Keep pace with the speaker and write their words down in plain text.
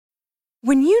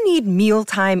When you need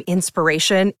mealtime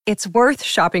inspiration, it's worth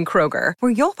shopping Kroger,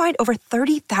 where you'll find over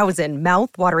 30,000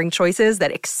 mouth-watering choices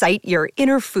that excite your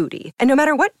inner foodie. And no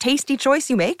matter what tasty choice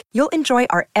you make, you'll enjoy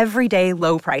our everyday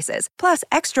low prices, plus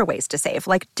extra ways to save,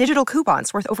 like digital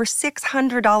coupons worth over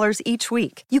 $600 each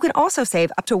week. You can also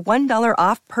save up to $1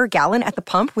 off per gallon at the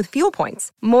pump with fuel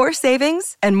points. More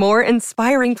savings and more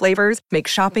inspiring flavors make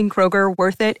shopping Kroger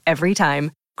worth it every time.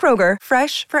 Kroger,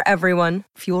 fresh for everyone.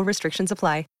 Fuel restrictions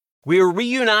apply. We're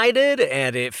reunited,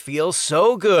 and it feels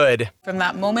so good. From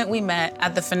that moment we met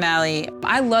at the finale,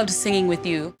 I loved singing with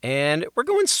you. And we're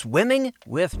going swimming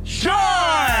with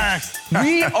Sharks!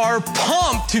 We are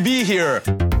pumped to be here.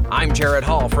 I'm Jared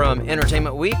Hall from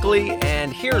Entertainment Weekly,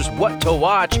 and here's what to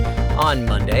watch on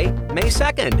Monday, May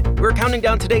 2nd. We're counting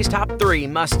down today's top 3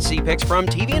 must-see picks from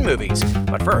TV and movies.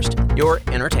 But first, your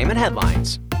entertainment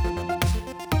headlines.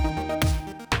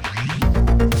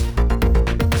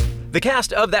 The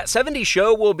cast of That 70s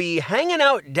Show will be hanging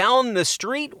out down the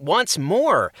street once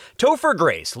more. Topher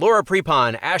Grace, Laura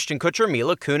Prepon, Ashton Kutcher,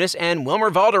 Mila Kunis, and Wilmer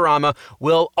Valderrama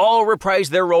will all reprise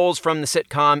their roles from the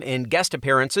sitcom in guest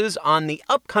appearances on the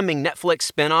upcoming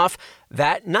Netflix spinoff,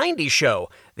 That 90s Show.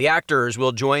 The actors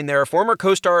will join their former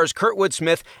co-stars Kurtwood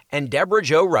Smith and Deborah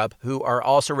Jo Rupp, who are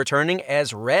also returning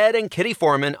as Red and Kitty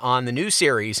Foreman on the new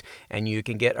series, and you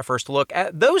can get a first look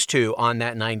at those two on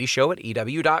That 90s Show at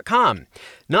EW.com.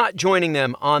 Not joining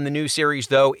them on the new series,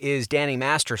 though, is Danny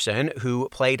Masterson, who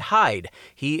played Hyde.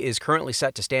 He is currently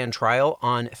set to stand trial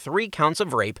on 3 counts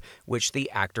of rape, which the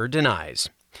actor denies.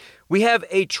 We have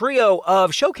a trio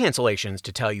of show cancellations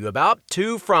to tell you about,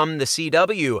 2 from the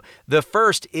CW. The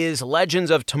first is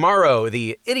Legends of Tomorrow,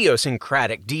 the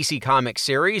idiosyncratic DC Comics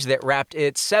series that wrapped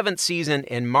its 7th season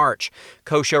in March.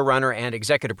 Co-showrunner and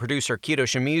executive producer Kido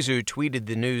Shimizu tweeted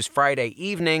the news Friday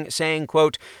evening saying,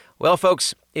 quote, "Well,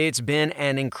 folks, it's been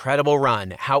an incredible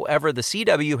run. However, the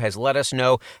CW has let us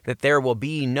know that there will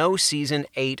be no Season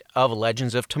 8 of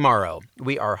Legends of Tomorrow.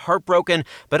 We are heartbroken,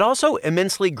 but also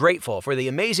immensely grateful for the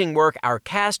amazing work our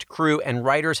cast, crew, and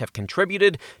writers have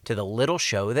contributed to the little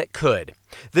show that could."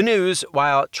 The news,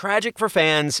 while tragic for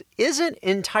fans, isn't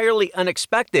entirely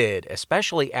unexpected,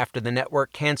 especially after the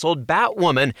network canceled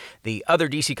Batwoman, the other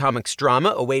DC Comics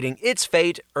drama awaiting its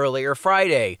fate earlier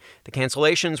Friday. The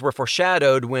cancellations were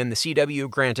foreshadowed when the CW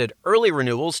granted early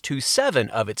renewals to 7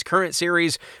 of its current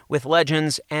series, with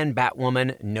Legends and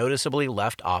Batwoman noticeably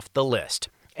left off the list.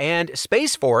 And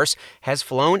Space Force has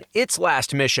flown its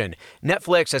last mission.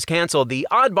 Netflix has canceled the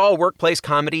oddball workplace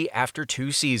comedy after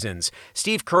 2 seasons.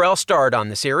 Steve Carell starred on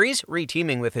the series,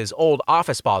 re-teaming with his old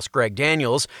office boss Greg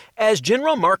Daniels, as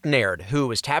General Mark Naird, who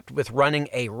was tapped with running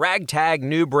a ragtag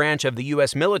new branch of the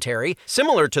U.S. military,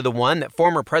 similar to the one that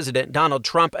former President Donald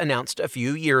Trump announced a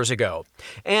few years ago.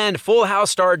 And Full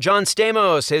House star John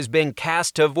Stamos has been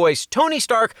cast to voice Tony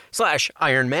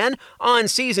Stark/Iron Man on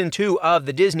Season 2 of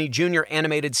the Disney Junior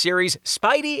animated series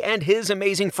Spidey and His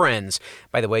Amazing Friends.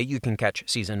 By the way, you can catch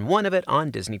Season 1 of it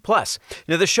on Disney+.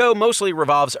 Now, the show mostly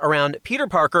revolves around Peter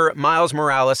Parker, Miles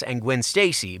Morales, and Gwen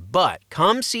Stacy, but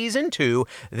come Season 2,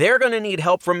 they're going to need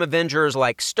help from Avengers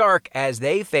like Stark as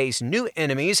they face new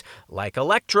enemies like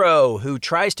Electro, who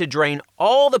tries to drain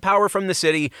all the power from the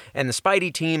city, and the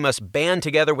Spidey team must band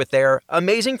together with their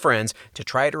amazing friends to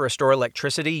try to restore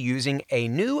electricity using a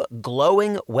new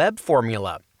glowing web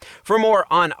formula. For more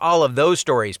on all of those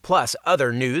stories, plus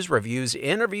other news, reviews,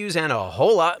 interviews, and a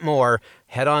whole lot more,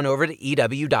 head on over to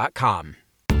EW.com.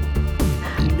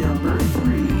 Number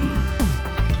 3.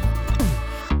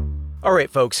 All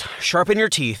right, folks, sharpen your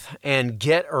teeth and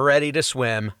get ready to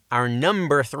swim. Our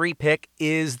number 3 pick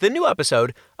is the new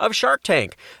episode of Shark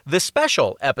Tank. The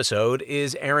special episode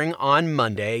is airing on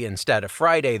Monday instead of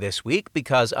Friday this week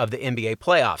because of the NBA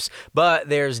playoffs. But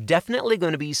there's definitely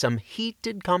going to be some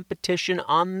heated competition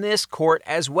on this court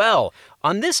as well.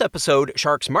 On this episode,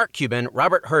 Sharks Mark Cuban,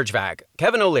 Robert Herjavec,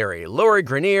 Kevin O'Leary, Lori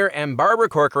Grenier, and Barbara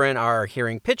Corcoran are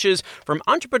hearing pitches from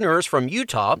entrepreneurs from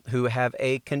Utah who have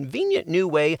a convenient new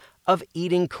way of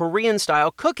eating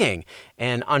Korean-style cooking.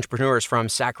 And entrepreneurs from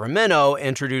Sacramento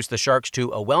introduced the Sharks to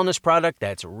a wellness product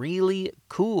that's really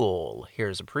cool.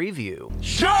 Here's a preview.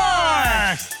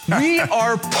 Sharks! We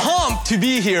are pumped to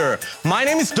be here. My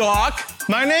name is Doc.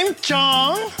 My name's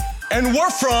John. And we're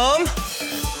from...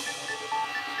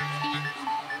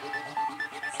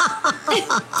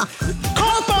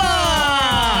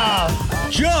 Cup-up!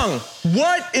 Jung,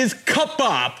 what is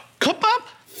cup-up? Cup-up?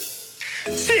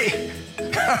 C.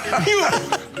 U.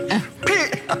 P.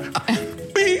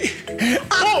 B.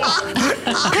 O.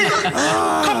 P.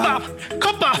 Cup-up.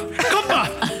 Cup-up.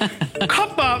 Cup-up.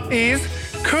 Cup-up is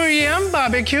Korean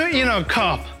barbecue in a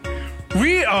cup.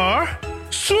 We are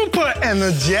super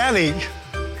energetic,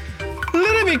 a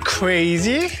little bit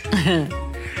crazy.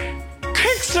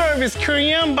 Quick service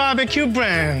Korean barbecue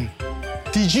brand.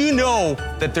 Did you know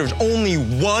that there's only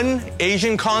one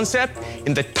Asian concept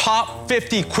in the top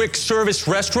 50 quick service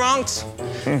restaurants?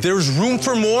 There's room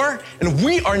for more, and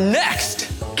we are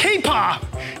next. K-pop,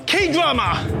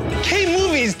 K-drama,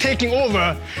 K-movies taking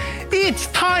over. It's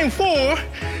time for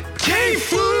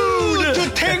K-food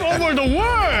to take over the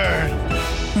world.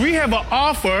 We have an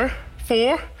offer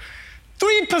for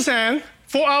 3%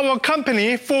 for our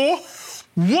company for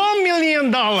 $1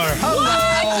 million. Wow.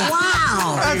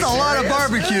 That's a lot of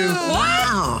barbecue.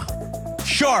 Wow.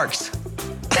 Sharks,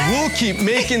 we'll keep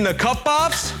making the cup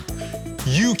pops.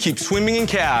 You keep swimming in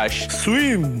cash.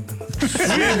 Swim.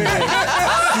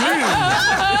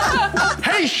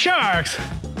 Hey, Sharks,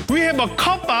 we have a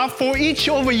cup up for each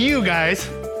of you guys.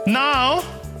 Now,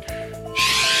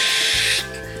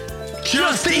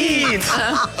 just eat.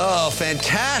 Oh,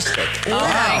 fantastic. Oh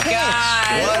my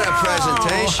God. What a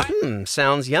presentation.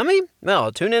 Sounds yummy?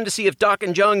 Well, tune in to see if Doc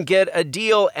and Jung get a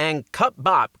deal and Cup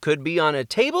Bop could be on a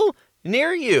table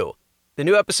near you. The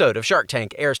new episode of Shark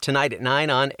Tank airs tonight at 9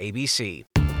 on ABC.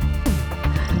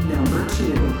 Number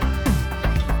 2.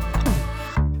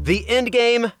 The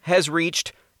Endgame has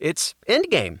reached its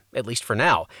endgame, at least for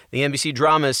now. The NBC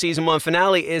drama season 1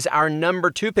 finale is our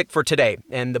number 2 pick for today,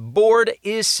 and the board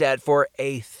is set for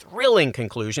a thrilling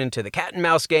conclusion to the cat and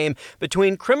mouse game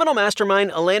between criminal mastermind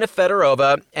Elena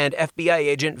Fedorova and FBI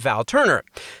agent Val Turner.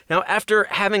 Now, after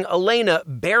having Elena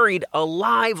buried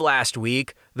alive last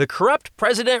week, the corrupt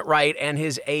President Wright and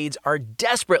his aides are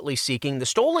desperately seeking the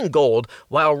stolen gold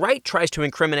while Wright tries to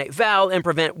incriminate Val and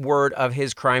prevent word of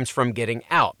his crimes from getting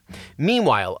out.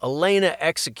 Meanwhile, Elena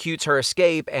executes her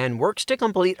escape and works to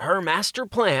complete her master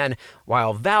plan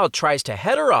while Val tries to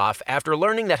head her off after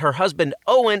learning that her husband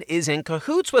Owen is in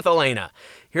cahoots with Elena.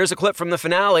 Here's a clip from the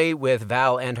finale with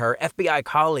Val and her FBI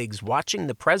colleagues watching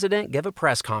the president give a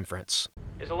press conference.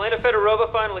 Is Elena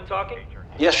Fedorova finally talking?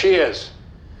 Yes, she is.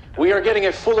 We are getting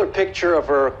a fuller picture of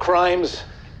her crimes,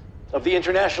 of the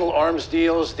international arms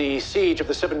deals, the siege of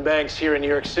the 7 banks here in New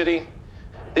York City.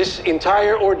 This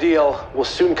entire ordeal will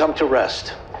soon come to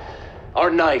rest. Our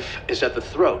knife is at the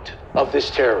throat of this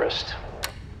terrorist.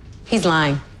 He's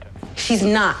lying. She's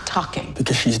not talking.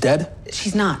 Because she's dead?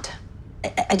 She's not.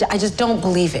 I just don't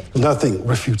believe it. Nothing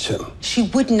refutes him. She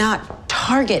would not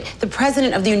target the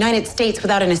President of the United States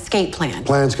without an escape plan.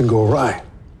 Plans can go awry.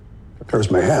 Hers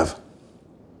may have.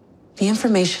 The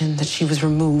information that she was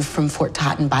removed from Fort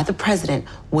Totten by the president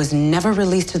was never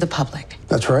released to the public.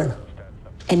 That's right.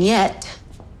 And yet,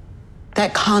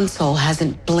 that console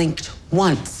hasn't blinked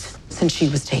once since she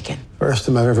was taken. First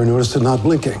time I've ever noticed it not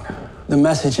blinking. The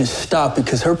message is stop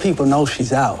because her people know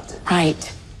she's out.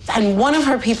 Right. And one of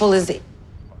her people is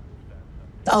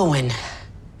Owen.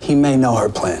 He may know her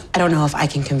plan. I don't know if I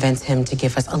can convince him to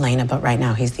give us Elena, but right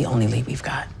now he's the only lead we've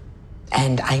got.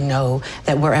 And I know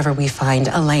that wherever we find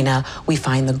Elena, we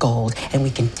find the gold, and we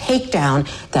can take down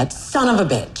that son of a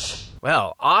bitch.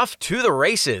 Well, off to the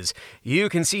races. You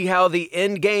can see how the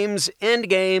Endgame's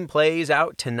endgame plays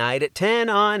out tonight at 10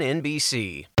 on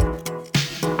NBC.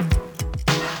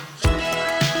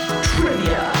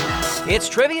 Trivia. It's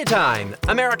trivia time.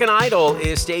 American Idol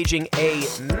is staging a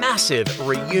massive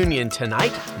reunion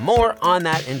tonight. More on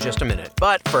that in just a minute.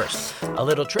 But first, a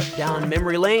little trip down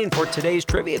memory lane for today's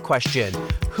trivia question.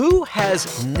 Who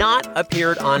has not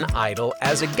appeared on Idol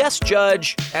as a guest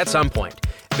judge at some point?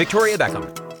 Victoria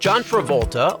Beckham, John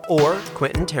Travolta, or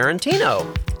Quentin Tarantino?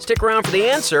 Stick around for the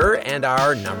answer and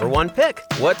our number 1 pick.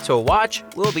 What to watch?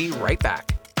 We'll be right back.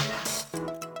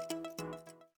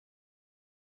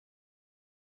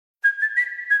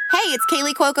 Hey, it's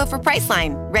Kaylee Cuoco for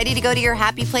Priceline. Ready to go to your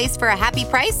happy place for a happy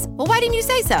price? Well, why didn't you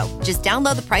say so? Just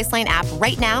download the Priceline app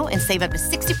right now and save up to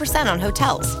 60% on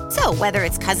hotels. So whether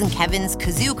it's Cousin Kevin's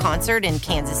Kazoo Concert in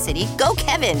Kansas City, go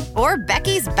Kevin, or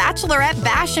Becky's Bachelorette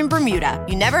Bash in Bermuda,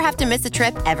 you never have to miss a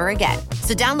trip ever again.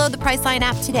 So download the Priceline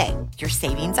app today. Your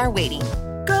savings are waiting.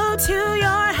 Go to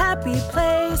your happy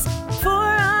place for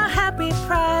a happy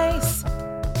price.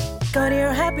 Go to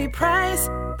your happy price,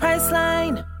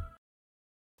 Priceline.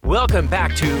 Welcome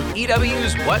back to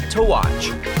EW's What to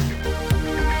Watch.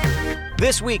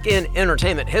 This week in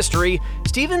entertainment history,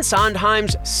 Stephen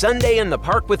Sondheim's Sunday in the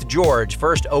Park with George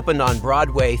first opened on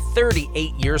Broadway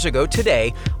 38 years ago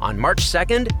today on March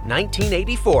 2nd,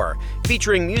 1984.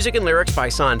 Featuring music and lyrics by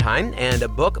Sondheim and a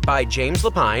book by James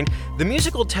Lapine, the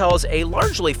musical tells a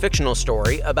largely fictional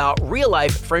story about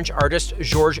real-life French artist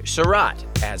Georges Seurat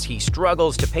as he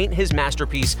struggles to paint his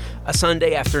masterpiece A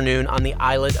Sunday Afternoon on the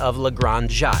island of La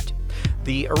Grande Jatte.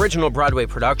 The original Broadway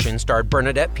production starred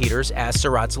Bernadette Peters as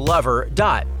Surratt's lover,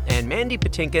 Dot, and Mandy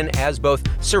Patinkin as both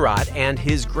Surratt and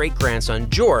his great-grandson,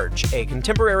 George, a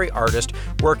contemporary artist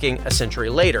working a century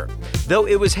later. Though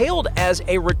it was hailed as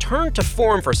a return to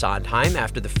form for Sondheim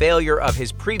after the failure of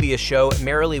his previous show,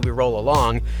 Merrily We Roll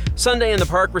Along, Sunday in the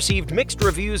Park received mixed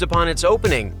reviews upon its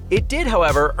opening. It did,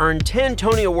 however, earn 10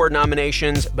 Tony Award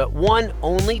nominations, but won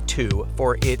only 2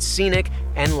 for its scenic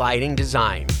and lighting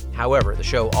design. However, the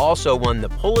show also won the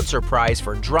Pulitzer Prize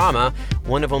for Drama,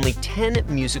 one of only 10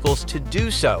 musicals to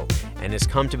do so, and has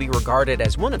come to be regarded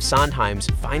as one of Sondheim's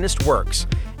finest works.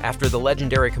 After the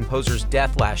legendary composer's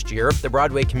death last year, the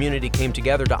Broadway community came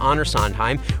together to honor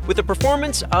Sondheim with a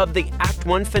performance of the Act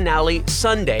 1 finale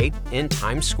Sunday in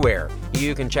Times Square.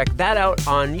 You can check that out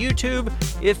on YouTube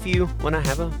if you want to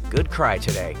have a good cry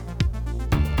today.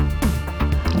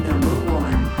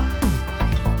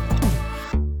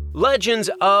 Legends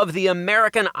of the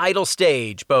American Idol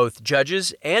stage, both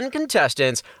judges and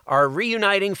contestants, are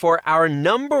reuniting for our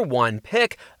number 1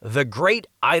 pick, The Great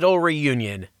Idol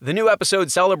Reunion. The new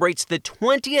episode celebrates the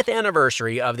 20th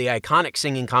anniversary of the iconic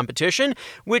singing competition,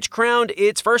 which crowned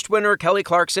its first winner, Kelly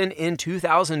Clarkson, in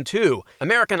 2002.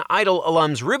 American Idol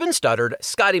alums Ruben Studdard,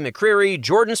 Scotty McCreery,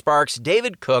 Jordan Sparks,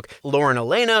 David Cook, Lauren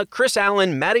Elena, Chris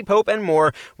Allen, Maddie Pope, and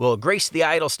more will grace the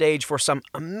Idol stage for some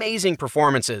amazing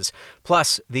performances.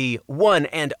 Plus, the one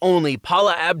and only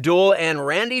Paula Abdul and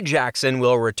Randy Jackson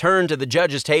will return to the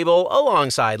judges' table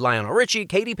alongside Lionel Richie,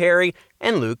 Katy Perry,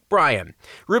 and Luke Bryan.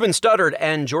 Ruben Studdard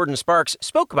and Jordan Sparks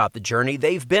spoke about the journey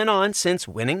they've been on since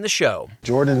winning the show.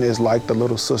 Jordan is like the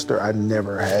little sister I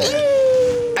never had.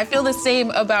 I feel the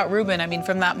same about Ruben. I mean,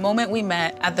 from that moment we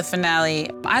met at the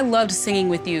finale, I loved singing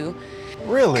with you.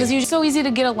 Really? Because you're so easy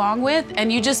to get along with,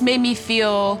 and you just made me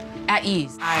feel at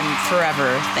ease. I'm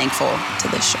forever thankful to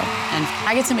this show. And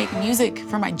I get to make music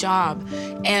for my job,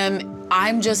 and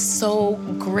I'm just so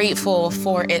grateful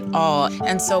for it all.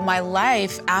 And so my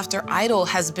life after Idol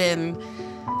has been,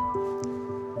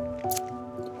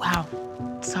 wow,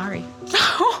 sorry.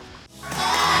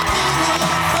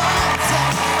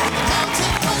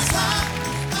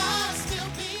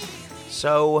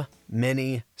 So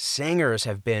many singers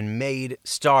have been made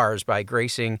stars by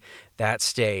gracing that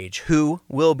stage. Who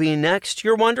will be next,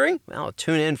 you're wondering? Well,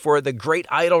 tune in for The Great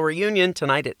Idol Reunion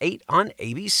tonight at 8 on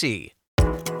ABC.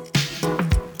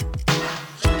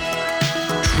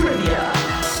 Trivia.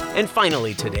 And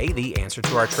finally today, the answer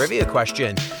to our trivia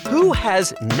question. Who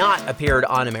has not appeared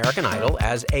on American Idol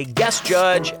as a guest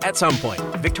judge at some point?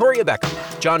 Victoria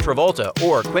Beckham, John Travolta,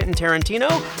 or Quentin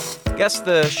Tarantino? Guess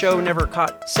the show never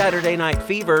caught Saturday Night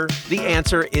Fever. The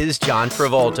answer is John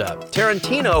Travolta.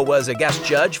 Tarantino was a guest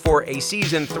judge for a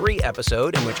Season 3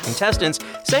 episode in which contestants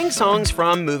sang songs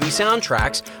from movie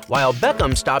soundtracks, while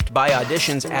Beckham stopped by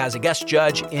auditions as a guest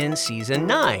judge in Season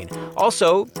 9.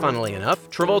 Also, funnily enough,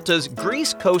 Travolta's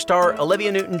Grease co-star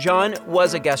Olivia Newton-John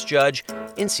was a guest judge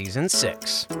in Season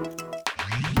 6.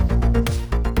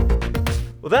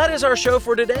 Well, that is our show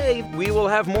for today. We will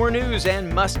have more news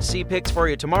and must-see picks for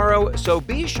you tomorrow, so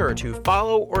be sure to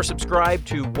follow or subscribe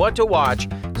to What to Watch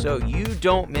so you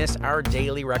don't miss our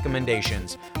daily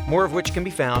recommendations, more of which can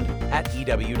be found at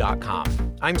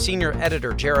EW.com. I'm Senior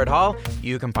Editor Jared Hall.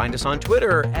 You can find us on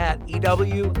Twitter at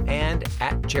EW and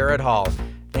at Jared Hall.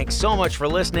 Thanks so much for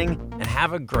listening, and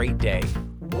have a great day.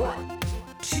 What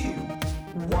to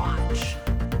Watch.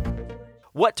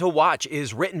 What to Watch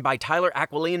is written by Tyler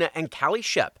Aquilina and Callie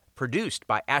Shep, produced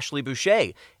by Ashley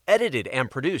Boucher, edited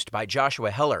and produced by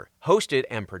Joshua Heller, hosted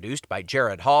and produced by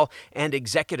Jared Hall, and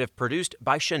executive produced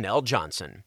by Chanel Johnson.